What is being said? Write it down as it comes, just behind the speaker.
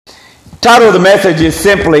Title of the message is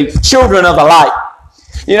simply Children of the Light.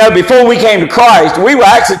 You know, before we came to Christ, we were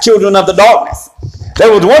actually children of the darkness.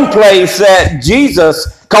 There was one place that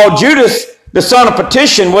Jesus called Judas the son of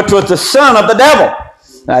perdition, which was the son of the devil.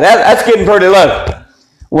 Now that's getting pretty low.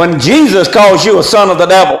 When Jesus calls you a son of the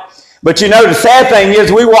devil. But you know, the sad thing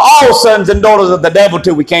is we were all sons and daughters of the devil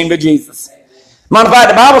till we came to Jesus. Matter of fact,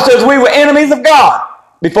 the Bible says we were enemies of God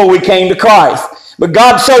before we came to Christ. But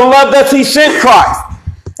God so loved us, he sent Christ.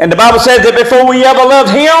 And the Bible says that before we ever loved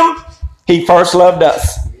him, he first loved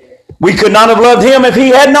us. We could not have loved him if he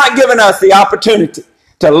had not given us the opportunity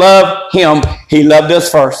to love him. He loved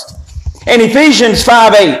us first. In Ephesians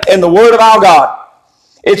 5:8, in the Word of our God,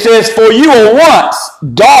 it says, for you were once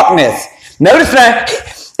darkness. Notice that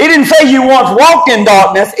it didn't say you once walked in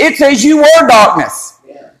darkness. It says you were darkness.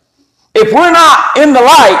 If we're not in the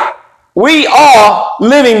light, we are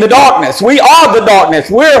living the darkness. We are the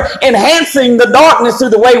darkness. We're enhancing the darkness through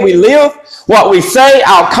the way we live, what we say,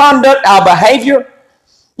 our conduct, our behavior.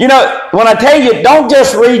 You know, when I tell you, don't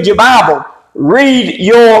just read your Bible. Read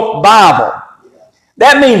your Bible.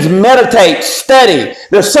 That means meditate, study.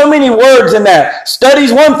 There's so many words in there.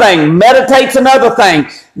 Study's one thing. Meditate's another thing.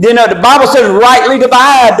 You know, the Bible says rightly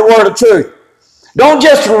divide the word of truth. Don't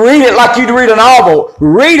just read it like you'd read a novel.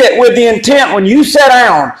 Read it with the intent when you sit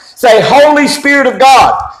down. Say, Holy Spirit of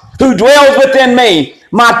God, who dwells within me,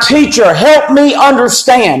 my teacher, help me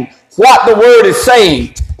understand what the word is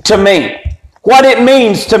saying to me. What it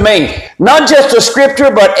means to me. Not just the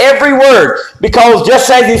scripture, but every word. Because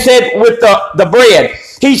just as he said with the bread,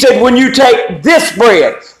 he said, when you take this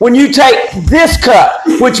bread, when you take this cup,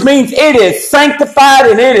 which means it is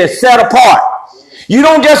sanctified and it is set apart. You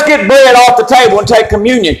don't just get bread off the table and take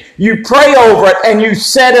communion. You pray over it and you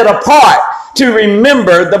set it apart to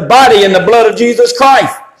remember the body and the blood of Jesus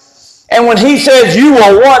Christ. And when he says you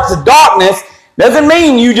were once darkness, doesn't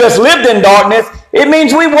mean you just lived in darkness. It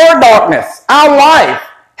means we were darkness. Our life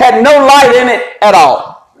had no light in it at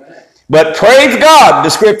all. But praise God, the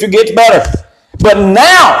scripture gets better. But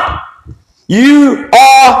now you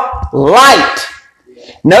are light.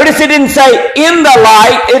 Notice it didn't say in the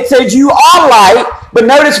light. It says you are light. But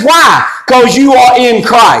notice why? Because you are in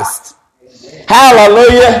Christ.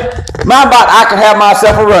 Hallelujah. I could have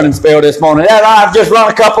myself a running spell this morning. I've just run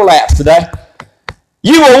a couple laps today.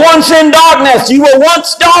 You were once in darkness. You were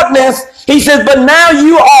once darkness. He says, but now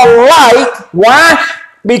you are light. Why?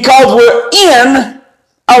 Because we're in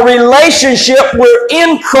a relationship. We're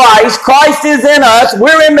in Christ. Christ is in us.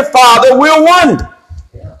 We're in the Father. We're one.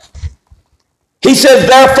 He says,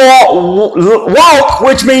 therefore, walk,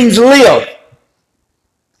 which means live.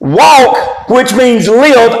 Walk, which means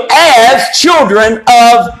live as children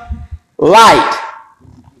of light.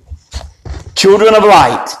 Children of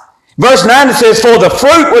light. Verse 9 it says, for the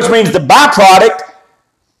fruit, which means the byproduct,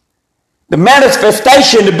 the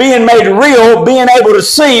manifestation to being made real, being able to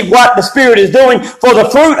see what the Spirit is doing. For the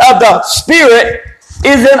fruit of the Spirit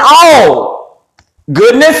is in all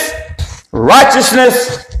goodness,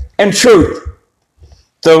 righteousness, and truth.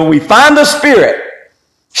 So we find the Spirit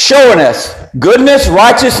showing us goodness,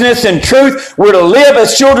 righteousness, and truth. We're to live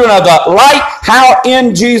as children of the light. How?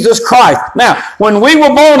 In Jesus Christ. Now, when we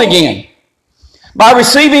were born again, by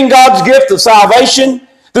receiving God's gift of salvation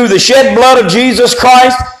through the shed blood of Jesus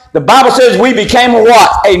Christ, the Bible says we became a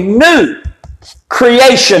what? A new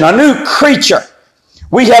creation, a new creature.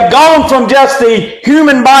 We have gone from just the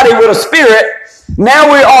human body with a spirit.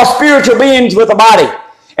 Now we are spiritual beings with a body.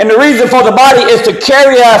 And the reason for the body is to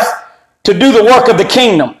carry us to do the work of the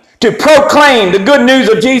kingdom, to proclaim the good news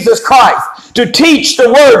of Jesus Christ, to teach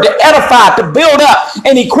the word, to edify, to build up,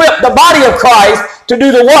 and equip the body of Christ to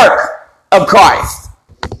do the work of Christ.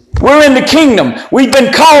 We're in the kingdom. We've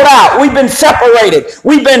been called out. We've been separated.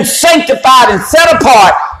 We've been sanctified and set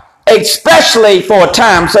apart, especially for a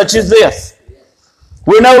time such as this.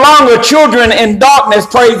 We're no longer children in darkness,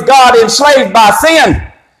 praise God, enslaved by sin.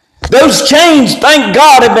 Those chains, thank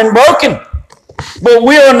God, have been broken. But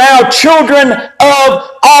we are now children of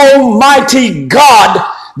Almighty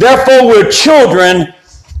God. Therefore, we're children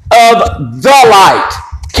of the light.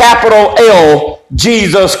 Capital L,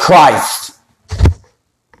 Jesus Christ.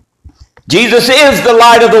 Jesus is the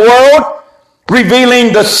light of the world,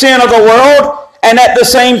 revealing the sin of the world, and at the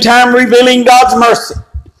same time revealing God's mercy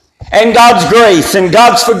and God's grace and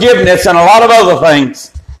God's forgiveness and a lot of other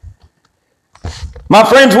things. My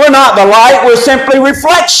friends, we're not the light. We're simply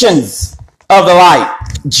reflections of the light.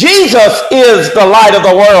 Jesus is the light of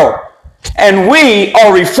the world, and we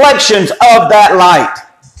are reflections of that light.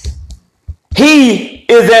 He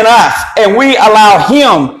is in us, and we allow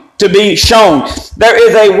him to be shown. There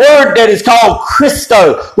is a word that is called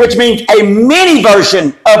Christo, which means a mini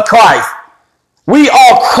version of Christ. We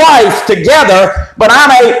are Christ together, but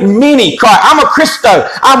I'm a mini Christ. I'm a Christo.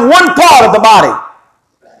 I'm one part of the body.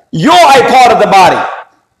 You're a part of the body.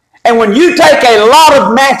 And when you take a lot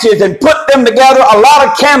of matches and put them together, a lot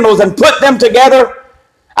of candles and put them together,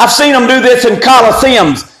 I've seen them do this in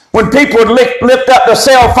coliseums when people would lift up their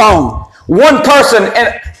cell phone. One person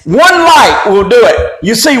and one light will do it.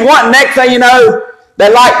 You see one, next thing you know,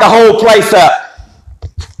 they light the whole place up.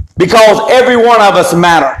 Because every one of us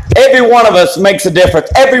matter. Every one of us makes a difference.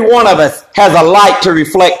 Every one of us has a light to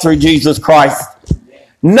reflect through Jesus Christ.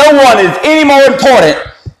 No one is any more important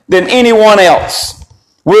than anyone else.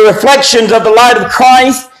 We're reflections of the light of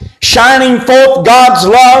Christ, shining forth God's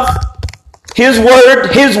love, His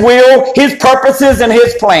word, His will, His purposes, and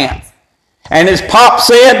His plans. And as Pop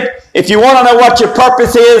said, if you want to know what your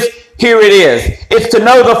purpose is, here it is. It's to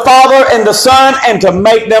know the Father and the Son and to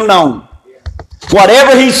make them known.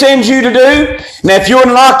 Whatever He sends you to do, now if you're in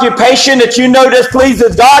an occupation that you know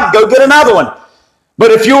displeases God, go get another one. But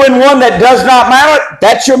if you're in one that does not matter,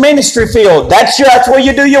 that's your ministry field. That's where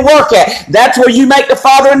you do your work at. That's where you make the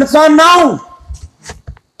Father and the Son known.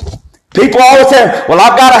 People always say, well,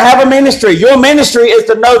 I've got to have a ministry. Your ministry is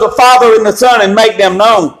to know the Father and the Son and make them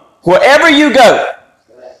known. Wherever you go,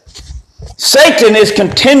 Satan is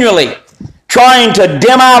continually trying to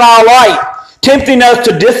dim out our light, tempting us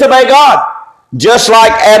to disobey God, just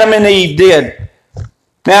like Adam and Eve did.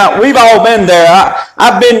 Now, we've all been there.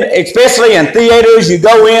 I've been, especially in theaters, you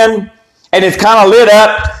go in and it's kind of lit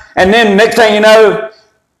up, and then next thing you know,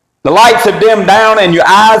 the lights have dimmed down and your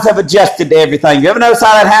eyes have adjusted to everything. You ever notice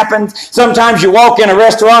how that happens? Sometimes you walk in a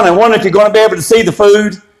restaurant and wonder if you're going to be able to see the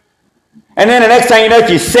food. And then the next thing you know, if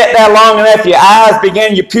you sit there long enough, your eyes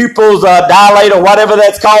begin, your pupils dilate or whatever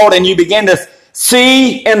that's called, and you begin to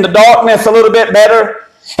see in the darkness a little bit better.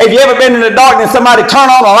 Have you ever been in the darkness, somebody turn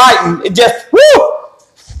on a light and it just, whoo!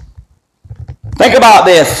 Think about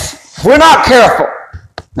this. If we're not careful,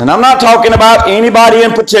 and I'm not talking about anybody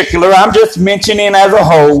in particular, I'm just mentioning as a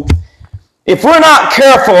whole. If we're not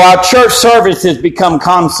careful, our church services become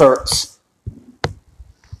concerts.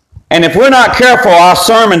 And if we're not careful, our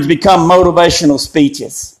sermons become motivational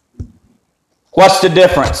speeches. What's the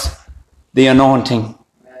difference? The anointing.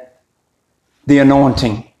 The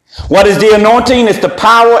anointing. What is the anointing? It's the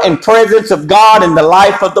power and presence of God in the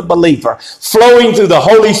life of the believer, flowing through the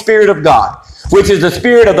Holy Spirit of God, which is the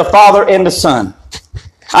Spirit of the Father and the Son.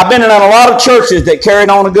 I've been in a lot of churches that carried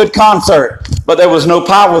on a good concert, but there was no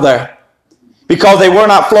power there because they were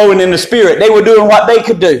not flowing in the Spirit. They were doing what they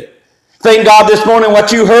could do. Thank God this morning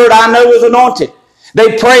what you heard, I know, was anointed.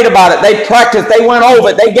 They prayed about it. They practiced. They went over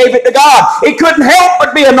it. They gave it to God. It couldn't help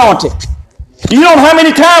but be anointed. You don't know how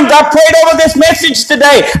many times I've prayed over this message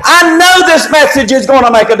today. I know this message is going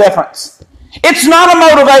to make a difference. It's not a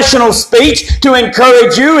motivational speech to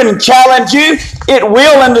encourage you and challenge you. It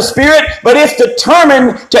will in the Spirit, but it's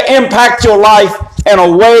determined to impact your life in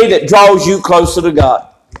a way that draws you closer to God.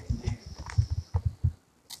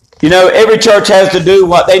 You know, every church has to do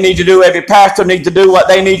what they need to do. Every pastor needs to do what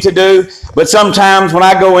they need to do. But sometimes when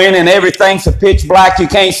I go in and everything's a pitch black, you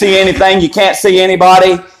can't see anything, you can't see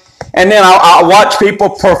anybody. And then I'll watch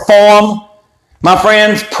people perform. My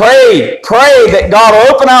friends, pray that God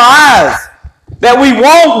will open our eyes, that we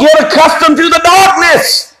won't get accustomed to the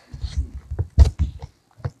darkness.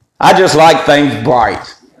 I just like things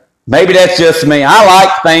bright. Maybe that's just me. I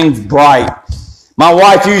like things bright. My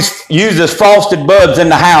wife uses frosted bulbs in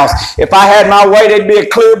the house. If I had my way, there'd be a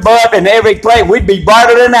clear bulb in every place. We'd be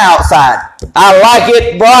brighter than the outside. I like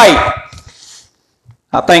it bright.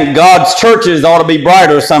 I think God's churches ought to be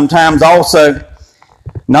brighter sometimes also.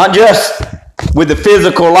 Not just with the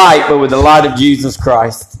physical light, but with the light of Jesus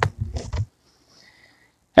Christ.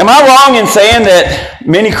 Am I wrong in saying that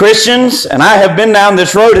many Christians, and I have been down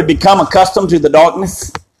this road, have become accustomed to the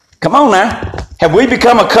darkness? Come on now. Have we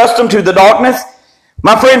become accustomed to the darkness?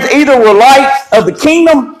 My friends, either we're light of the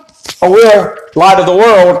kingdom or we're light of the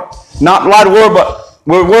world. Not light of the world, but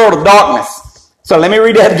we're world of darkness. So let me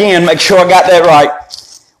read that again, make sure I got that right.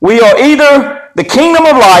 We are either the kingdom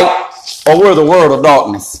of light or we're the world of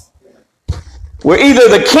darkness. We're either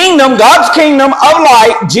the kingdom, God's kingdom of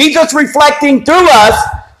light, Jesus reflecting through us,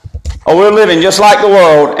 or we're living just like the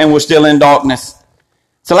world and we're still in darkness.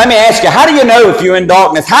 So let me ask you, how do you know if you're in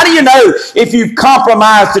darkness? How do you know if you've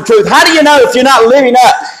compromised the truth? How do you know if you're not living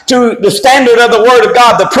up to the standard of the Word of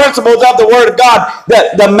God, the principles of the Word of God,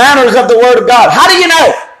 the manners of the Word of God? How do you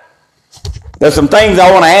know? There's some things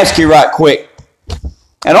I want to ask you right quick.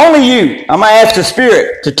 And only you, I'm going to ask the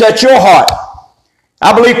Spirit to touch your heart.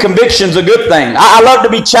 I believe conviction's a good thing. I love to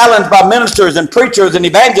be challenged by ministers and preachers and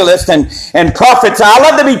evangelists and prophets. I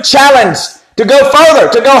love to be challenged to go further,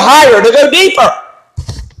 to go higher, to go deeper.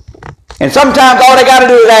 And sometimes all I got to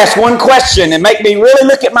do is ask one question and make me really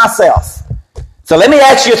look at myself. So let me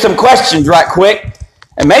ask you some questions right quick.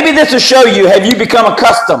 And maybe this will show you, have you become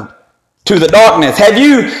accustomed to the darkness? Have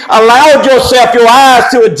you allowed yourself, your eyes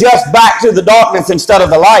to adjust back to the darkness instead of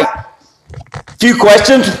the light? A few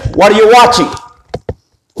questions. What are you watching?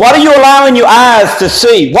 What are you allowing your eyes to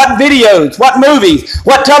see? What videos, what movies,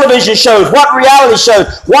 what television shows, what reality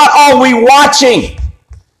shows? What are we watching?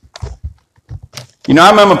 You know, I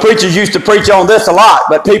remember preachers used to preach on this a lot,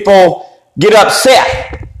 but people get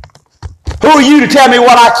upset. Who are you to tell me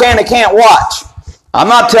what I can and can't watch? I'm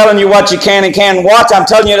not telling you what you can and can't watch. I'm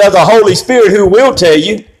telling you there's a Holy Spirit who will tell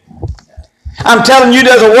you. I'm telling you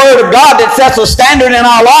there's a Word of God that sets a standard in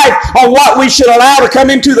our life on what we should allow to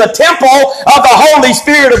come into the temple of the Holy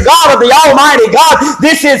Spirit of God, of the Almighty God.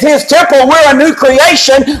 This is His temple. We're a new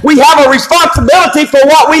creation. We have a responsibility for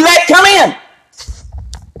what we let come in.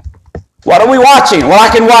 What are we watching? Well,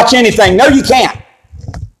 I can watch anything. No, you can't.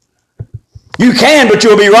 You can, but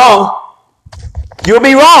you'll be wrong. You'll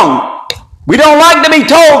be wrong. We don't like to be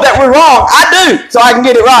told that we're wrong. I do, so I can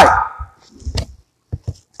get it right.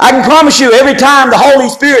 I can promise you, every time the Holy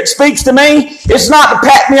Spirit speaks to me, it's not to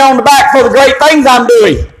pat me on the back for the great things I'm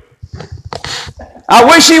doing. I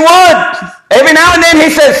wish He would. Every now and then He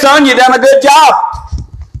says, son, you've done a good job.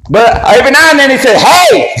 But every now and then He says,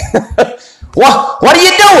 hey, what are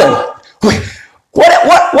you doing?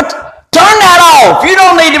 What? Turn that off. You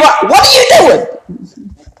don't need to. What are you doing?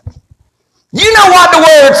 You know what the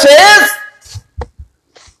Word says.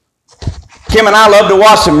 Kim and I love to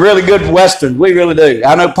watch some really good Westerns. We really do.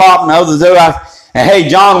 I know Pop and others do. And hey,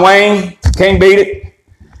 John Wayne, can't beat it.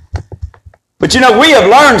 But you know, we have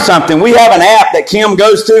learned something. We have an app that Kim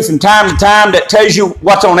goes to from time to time that tells you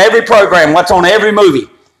what's on every program, what's on every movie.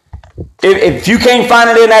 If you can't find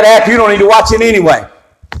it in that app, you don't need to watch it anyway.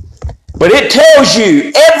 But it tells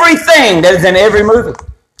you everything that is in every movie.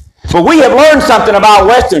 But we have learned something about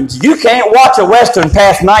Westerns. You can't watch a Western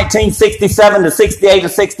past 1967 to 68 to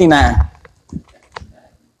 69.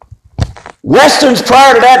 Westerns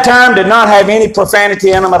prior to that time did not have any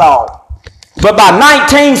profanity in them at all. But by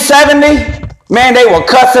 1970, man, they were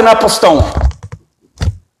cussing up a storm.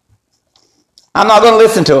 I'm not going to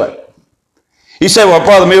listen to it. You say, well,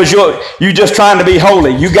 Brother Mills, you're just trying to be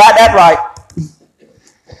holy. You got that right.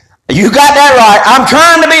 You got that right. I'm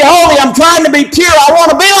trying to be holy. I'm trying to be pure. I want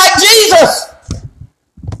to be like Jesus.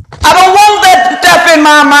 I don't want that stuff in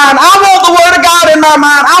my mind. I want the Word of God in my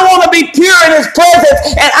mind. I want to be pure in His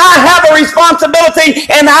presence. And I have a responsibility,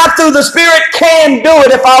 and I, through the Spirit, can do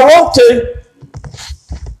it if I want to.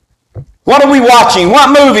 What are we watching?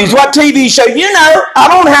 What movies? What TV show? You know, I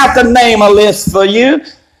don't have to name a list for you.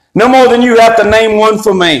 No more than you have to name one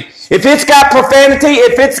for me. If it's got profanity,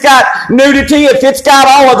 if it's got nudity, if it's got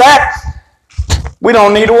all of that, we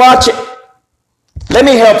don't need to watch it. Let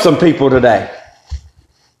me help some people today.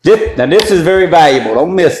 Now this is very valuable.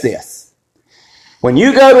 Don't miss this. When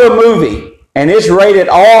you go to a movie and it's rated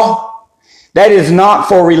R, that is not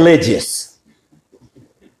for religious.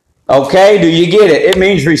 Okay? Do you get it? It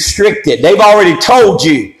means restricted. They've already told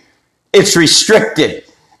you it's restricted.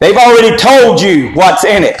 They've already told you what's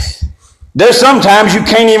in it. There's sometimes you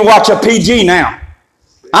can't even watch a PG now.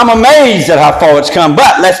 I'm amazed at how far it's come.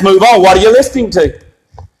 But let's move on. What are you listening to?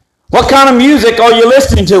 What kind of music are you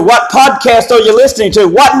listening to? What podcast are you listening to?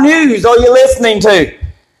 What news are you listening to?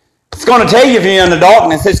 It's going to tell you if you're in the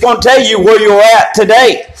darkness. It's going to tell you where you're at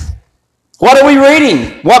today. What are we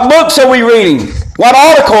reading? What books are we reading? What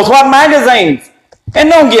articles? What magazines? And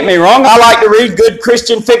don't get me wrong, I like to read good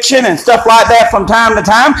Christian fiction and stuff like that from time to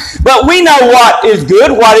time. But we know what is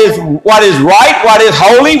good, what is right, what is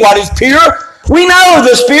holy, what is pure. We know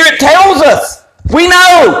the Spirit tells us. We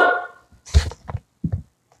know.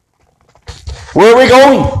 Where are we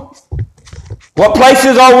going? What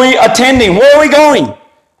places are we attending? Where are we going?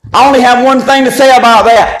 I only have one thing to say about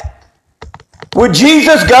that. Would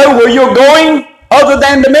Jesus go where you're going other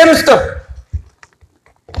than to minister?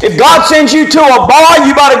 If God sends you to a bar,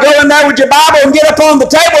 you got to go in there with your Bible and get up on the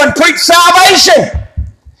table and preach salvation.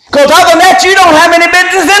 Because other than that, you don't have any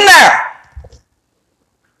business in there.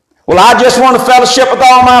 Well, I just want to fellowship with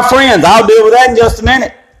all my friends. I'll deal with that in just a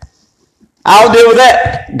minute. I'll deal with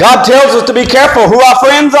that. God tells us to be careful who our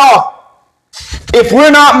friends are. If we're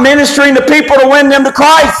not ministering to people to win them to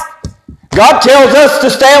Christ, God tells us to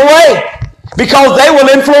stay away because they will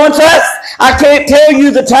influence us. I can't tell you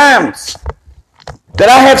the times that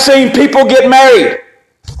I have seen people get married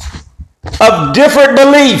of different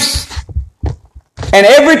beliefs, And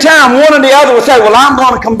every time one or the other would say, well, I'm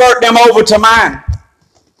going to convert them over to mine.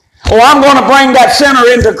 Or I'm going to bring that sinner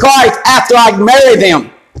into Christ after I marry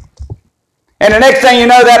them. And the next thing you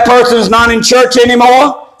know, that person's not in church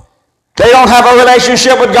anymore. They don't have a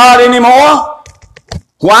relationship with God anymore.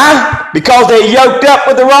 Why? Because they yoked up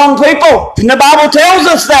with the wrong people. And the Bible tells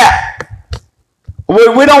us that.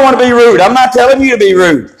 We don't want to be rude. I'm not telling you to be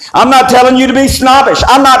rude. I'm not telling you to be snobbish.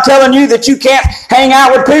 I'm not telling you that you can't hang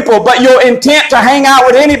out with people. But your intent to hang out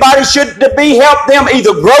with anybody should be help them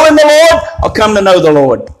either grow in the Lord or come to know the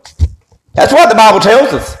Lord. That's what the Bible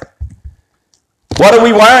tells us. What are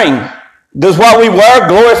we wearing? Does what we wear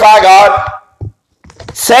glorify God?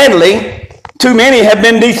 Sadly, too many have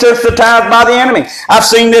been desensitized by the enemy. I've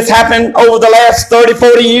seen this happen over the last 30,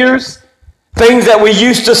 40 years. Things that we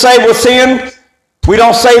used to say were sin, we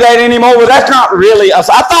don't say that anymore. Well, that's not really a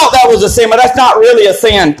sin. I thought that was a sin, but that's not really a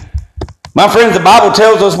sin. My friends, the Bible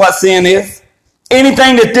tells us what sin is.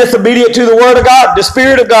 Anything that's disobedient to the Word of God, the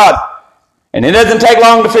Spirit of God. And it doesn't take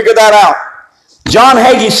long to figure that out. John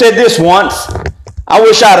Hagee said this once. I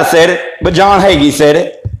wish I'd have said it, but John Hagee said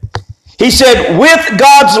it. He said, with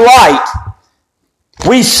God's light,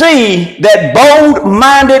 we see that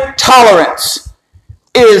bold-minded tolerance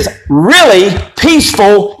is really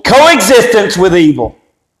peaceful coexistence with evil.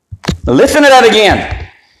 Now listen to that again.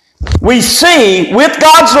 We see with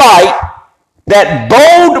God's light that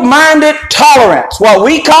bold-minded tolerance, what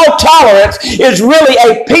we call tolerance, is really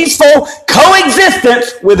a peaceful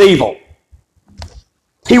coexistence with evil.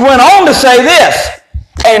 He went on to say this,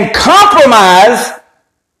 and compromise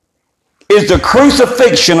is the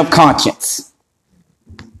crucifixion of conscience.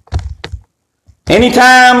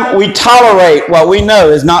 Anytime we tolerate what we know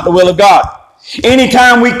is not the will of God,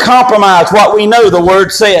 anytime we compromise what we know the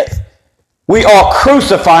Word says, we are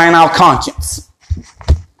crucifying our conscience.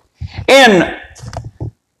 In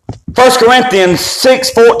 1 Corinthians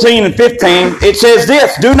 6, 14 and 15, it says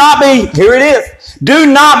this, do not be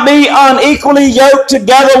unequally yoked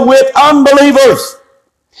together with unbelievers.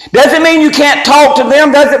 Doesn't mean you can't talk to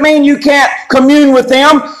them. Doesn't mean you can't commune with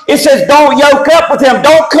them. It says don't yoke up with them.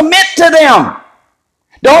 Don't commit to them.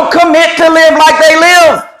 Don't commit to live like they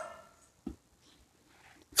live.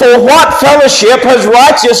 For what fellowship has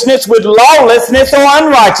righteousness with lawlessness or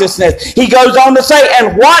unrighteousness? He goes on to say,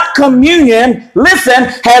 and what communion, listen,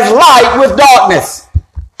 has light with darkness?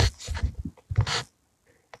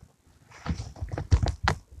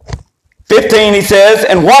 (15) He says,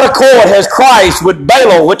 and what accord has Christ with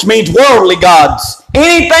Baal, which means worldly gods?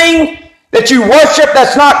 Anything that you worship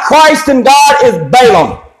that's not Christ and God is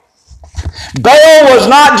Balaam. Baal was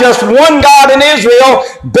not just one God in Israel.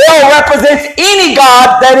 Baal represents any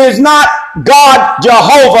God that is not God,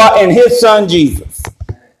 Jehovah, and His Son Jesus.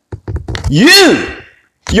 You,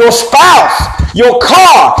 your spouse, your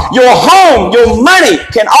car, your home, your money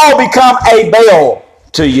can all become a Baal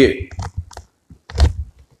to you.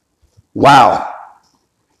 Wow.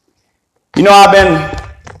 You know, I've been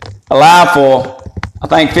alive for, I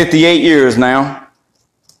think, 58 years now.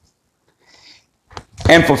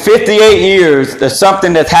 And for 58 years, there's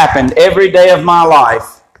something that's happened every day of my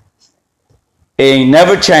life. It ain't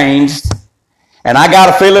never changed. And I got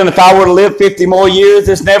a feeling if I were to live 50 more years,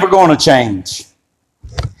 it's never going to change.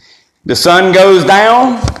 The sun goes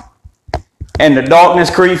down and the darkness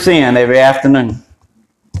creeps in every afternoon.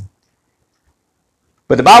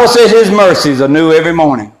 But the Bible says His mercies are new every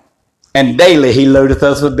morning, and daily He loadeth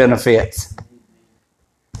us with benefits.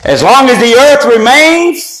 As long as the earth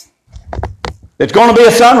remains, there's going to be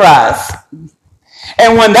a sunrise.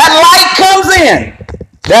 And when that light comes in,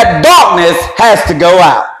 that darkness has to go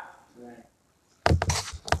out.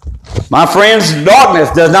 My friends,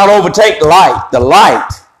 darkness does not overtake the light. The light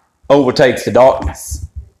overtakes the darkness.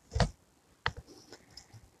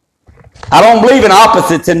 I don't believe in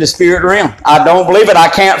opposites in the spirit realm. I don't believe it. I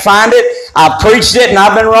can't find it. I've preached it and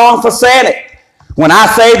I've been wrong for saying it. When I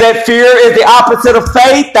say that fear is the opposite of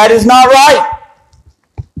faith, that is not right.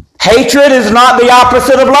 Hatred is not the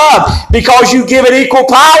opposite of love because you give it equal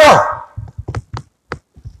power.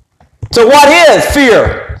 So what is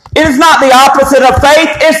fear? It is not the opposite of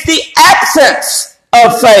faith. It's the absence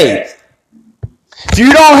of faith. If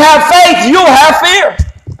you don't have faith, you'll have fear.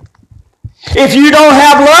 If you don't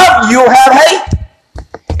have love, you'll have hate.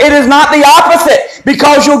 It is not the opposite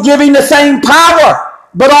because you're giving the same power,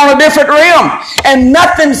 but on a different realm. And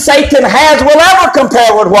nothing Satan has will ever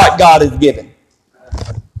compare with what God has given.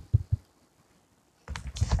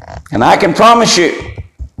 And I can promise you,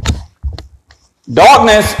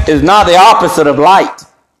 darkness is not the opposite of light.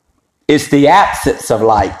 It's the absence of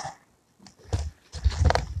light.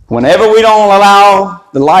 Whenever we don't allow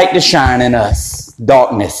the light to shine in us,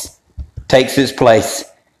 darkness takes its place.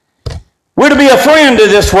 We're to be a friend to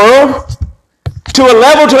this world to a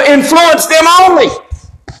level to influence them only.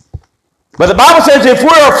 But the Bible says if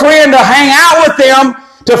we're a friend to hang out with them,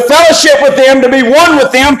 to fellowship with them, to be one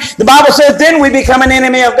with them, the Bible says then we become an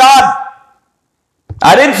enemy of God.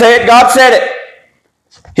 I didn't say it, God said it.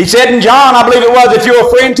 He said in John, I believe it was, if you're a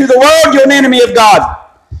friend to the world, you're an enemy of God.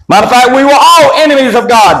 Matter of fact, we were all enemies of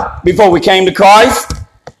God before we came to Christ.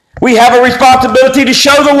 We have a responsibility to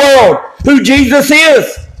show the world who Jesus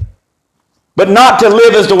is, but not to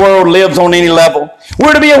live as the world lives on any level.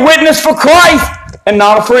 We're to be a witness for Christ and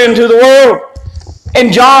not a friend to the world.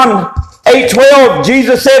 In John 8:12,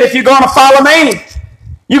 Jesus said, if you're going to follow me,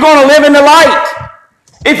 you're going to live in the light.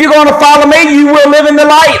 If you're going to follow me, you will live in the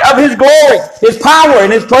light of His glory, His power,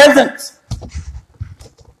 and His presence.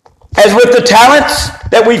 As with the talents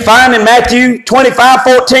that we find in Matthew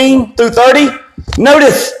 25:14 through 30,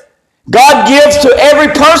 notice, God gives to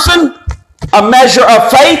every person a measure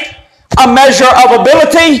of faith, a measure of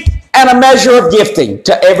ability, and a measure of gifting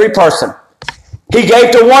to every person. He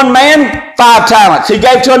gave to one man 5 talents. He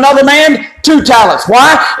gave to another man 2 talents.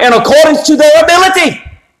 Why? In accordance to their ability.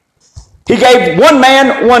 He gave one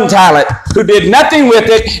man 1 talent who did nothing with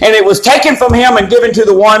it, and it was taken from him and given to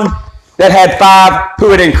the one that had 5 who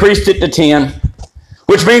had increased it to 10.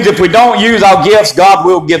 Which means if we don't use our gifts, God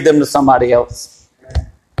will give them to somebody else.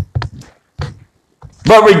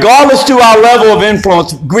 But regardless to our level of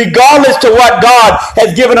influence, regardless to what God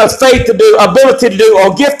has given us faith to do, ability to do,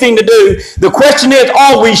 or gifting to do, the question is,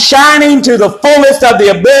 are we shining to the fullest of the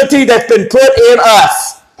ability that's been put in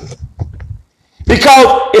us?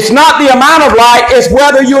 Because it's not the amount of light, it's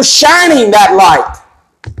whether you're shining that light.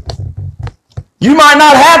 You might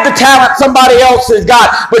not have the talent somebody else has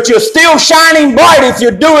got, but you're still shining bright if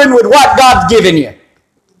you're doing with what God's given you.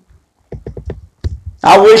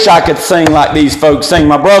 I wish I could sing like these folks sing.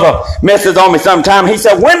 My brother messes on me sometime. He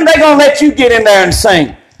said, when are they going to let you get in there and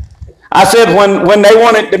sing? I said, when they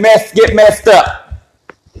want it to get messed up.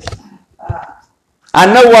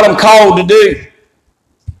 I know what I'm called to do.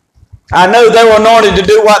 I know they're anointed to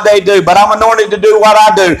do what they do, but I'm anointed to do what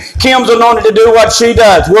I do. Kim's anointed to do what she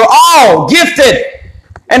does. We're all gifted.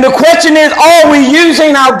 And the question is, are we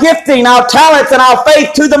using our gifting, our talents, and our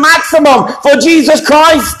faith to the maximum for Jesus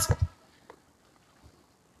Christ?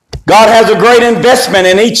 God has a great investment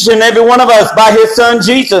in each and every one of us by His Son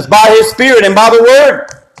Jesus, by His Spirit, and by the Word.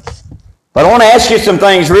 But I want to ask you some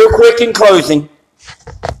things real quick in closing.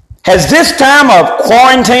 Has this time of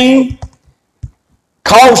quarantine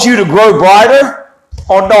caused you to grow brighter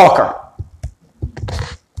or darker?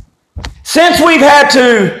 Since we've had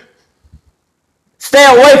to stay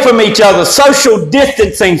away from each other, social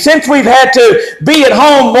distancing, since we've had to be at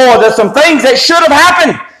home more, there's some things that should have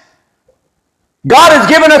happened. God has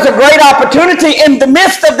given us a great opportunity in the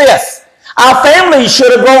midst of this. Our families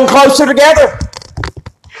should have grown closer together.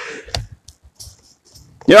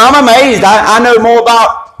 You know, I'm amazed. I know more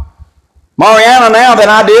about Mariana now than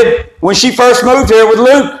I did when she first moved here with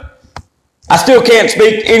Luke. I still can't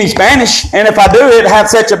speak any Spanish, and if I do, it'd have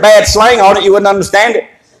such a bad slang on it you wouldn't understand it.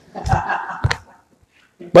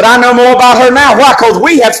 But I know more about her now. Why? Because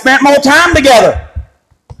we have spent more time together.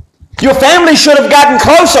 Your family should have gotten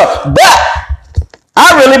closer, but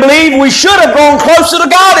I really believe we should have grown closer to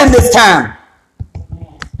God in this time.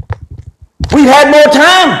 We've had more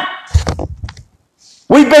time.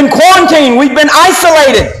 We've been quarantined. We've been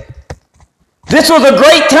isolated. This was a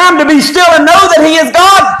great time to be still and know that He is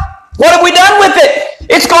God. What have we done with it?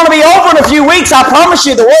 It's going to be over in a few weeks. I promise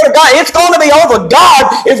you, the Word of God, it's going to be over.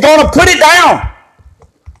 God is going to put it down.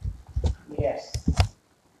 Yes.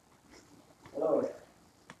 Glory.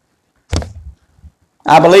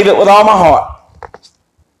 I believe it with all my heart.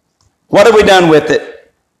 What have we done with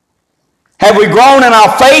it? Have we grown in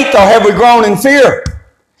our faith or have we grown in fear?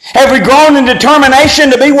 Have we grown in determination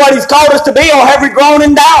to be what He's called us to be, or have we grown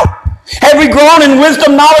in doubt? Have we grown in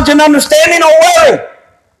wisdom, knowledge, and understanding, or worry?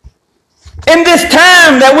 In this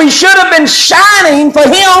time that we should have been shining for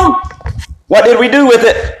Him, what did we do with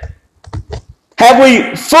it? Have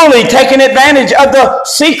we fully taken advantage of the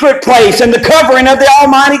secret place and the covering of the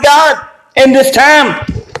Almighty God in this time?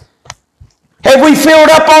 Have we filled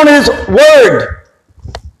up on His Word?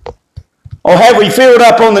 Or have we filled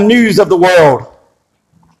up on the news of the world?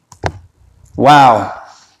 Wow.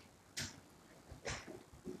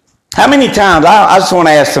 How many times, I just want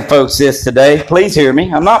to ask some folks this today. Please hear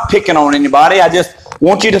me. I'm not picking on anybody. I just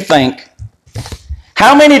want you to think.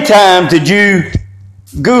 How many times did you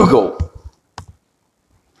Google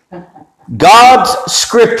God's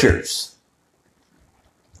scriptures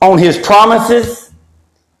on His promises,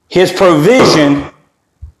 His provision,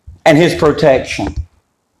 and His protection?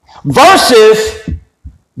 versus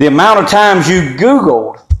the amount of times you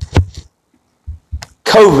Googled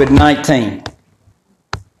COVID-19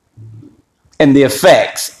 and the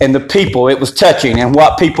effects and the people it was touching and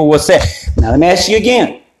what people were saying. Now let me ask you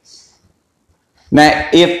again. Now,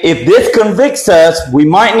 if this convicts us, we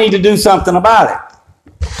might need to do something about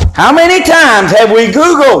it. How many times have we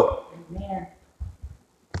Googled?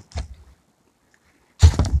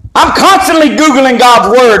 I'm constantly Googling God's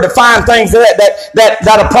Word to find things that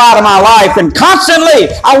apply to my life. And constantly,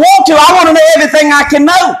 I want to know everything I can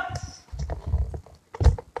know.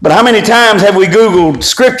 But how many times have we Googled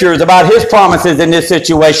scriptures about His promises in this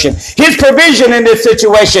situation, His provision in this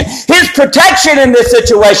situation, His protection in this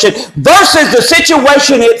situation, versus the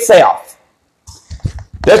situation itself?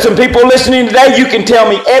 There's some people listening today, you can tell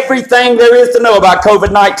me everything there is to know about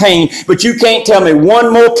COVID-19, but you can't tell me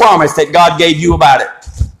one more promise that God gave you about it.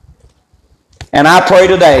 And I pray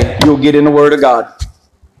today you'll get in the Word of God.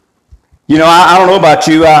 You know, I don't know about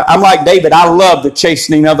you. I'm like David. I love the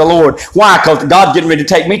chastening of the Lord. Why? Because God's getting ready to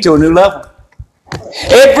take me to a new level.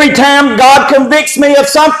 Every time God convicts me of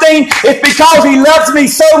something, it's because He loves me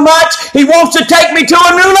so much, He wants to take me to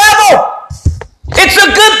a new level. It's a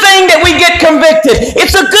good thing that we get convicted.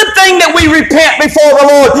 It's a good thing that we repent before the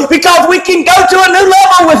Lord because we can go to a new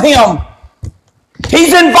level with Him.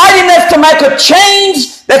 He's inviting us to make a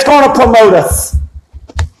change that's going to promote us.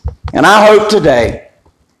 And I hope today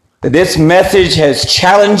that this message has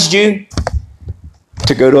challenged you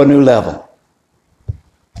to go to a new level,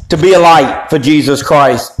 to be a light for Jesus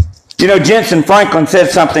Christ. You know, Jensen Franklin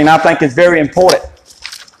said something I think is very important.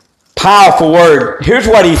 Powerful word. Here's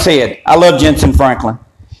what he said. I love Jensen Franklin.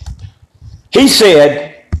 He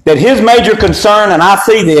said that his major concern, and I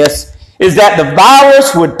see this, is that the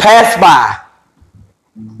virus would pass by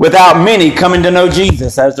without many coming to know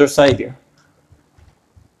Jesus as their Savior.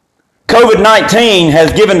 COVID-19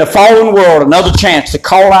 has given the fallen world another chance to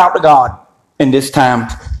call out to God in this time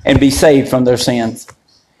and be saved from their sins.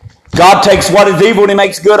 God takes what is evil and He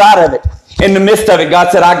makes good out of it. In the midst of it,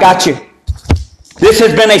 God said, I got you. This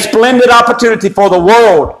has been a splendid opportunity for the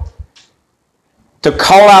world to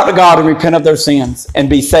call out to God and repent of their sins and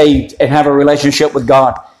be saved and have a relationship with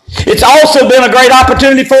God. It's also been a great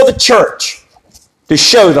opportunity for the church to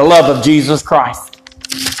show the love of Jesus Christ.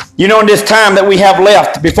 You know, in this time that we have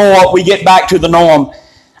left before we get back to the norm,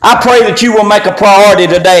 I pray that you will make a priority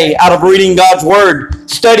today out of reading God's Word,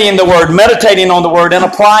 studying the Word, meditating on the Word, and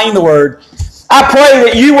applying the Word. I pray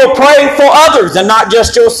that you will pray for others and not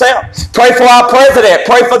just yourself. Pray for our president.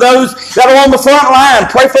 Pray for those that are on the front line.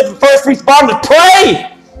 Pray for the first responders.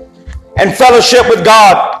 Pray and fellowship with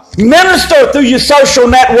God. Minister through your social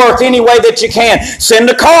network any way that you can. Send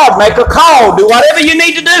a card, make a call, do whatever you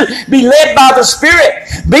need to do. Be led by the Spirit.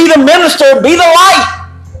 Be the minister, be the light.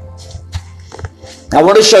 I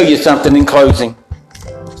want to show you something in closing.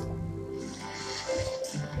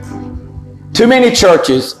 Too many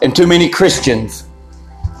churches and too many Christians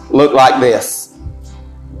look like this.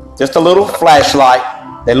 Just a little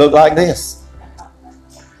flashlight. They look like this.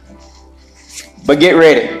 But get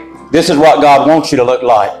ready. This is what God wants you to look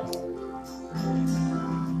like.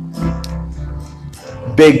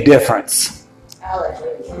 Big difference.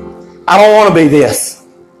 I don't want to be this.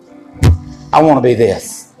 I want to be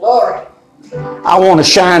this. Lord. I want to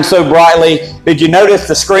shine so brightly. Did you notice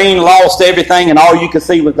the screen lost everything and all you could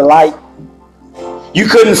see was the light? You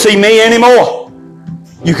couldn't see me anymore.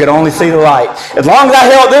 You could only see the light. As long as I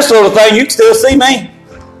held this little thing, you could still see me.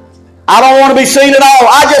 I don't want to be seen at all.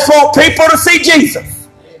 I just want people to see Jesus.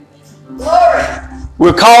 Glory.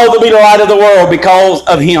 We're called to be the light of the world because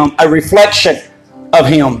of Him, a reflection of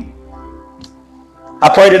Him. I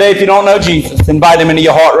pray today if you don't know Jesus, invite Him into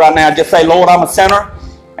your heart right now. Just say, Lord, I'm a sinner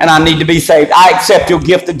and I need to be saved. I accept your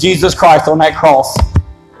gift of Jesus Christ on that cross.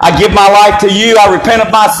 I give my life to you. I repent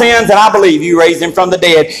of my sins and I believe you raised Him from the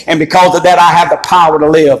dead. And because of that, I have the power to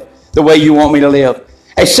live the way you want me to live.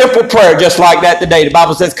 A simple prayer just like that today. The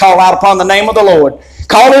Bible says, call out upon the name of the Lord.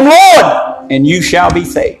 Call Him Lord and you shall be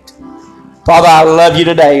saved. Father, I love you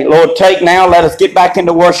today. Lord, take now. Let us get back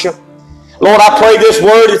into worship. Lord, I pray this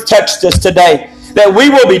word has touched us today. That we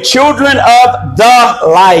will be children of the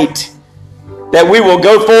light. That we will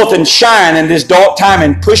go forth and shine in this dark time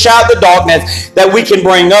and push out the darkness. That we can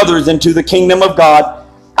bring others into the kingdom of God.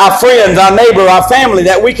 Our friends, our neighbor, our family.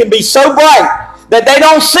 That we can be so bright that they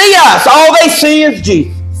don't see us. All they see is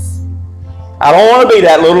Jesus. I don't want to be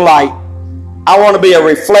that little light. I want to be a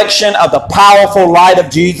reflection of the powerful light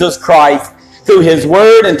of Jesus Christ through His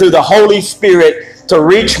Word and through the Holy Spirit to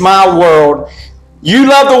reach my world. You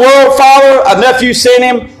love the world, Father, enough you sent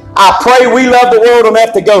Him. I pray we love the world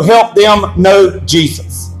enough to go help them know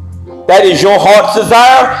Jesus. That is your heart's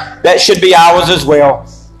desire. that should be ours as well.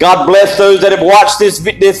 God bless those that have watched this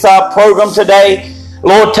program today.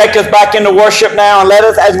 Lord, take us back into worship now, and let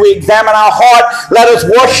us, as we examine our heart, let us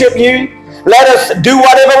worship you. Let us do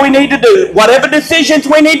whatever we need to do. Whatever decisions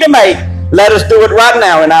we need to make, let us do it right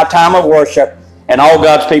now in our time of worship. And all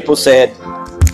God's people said,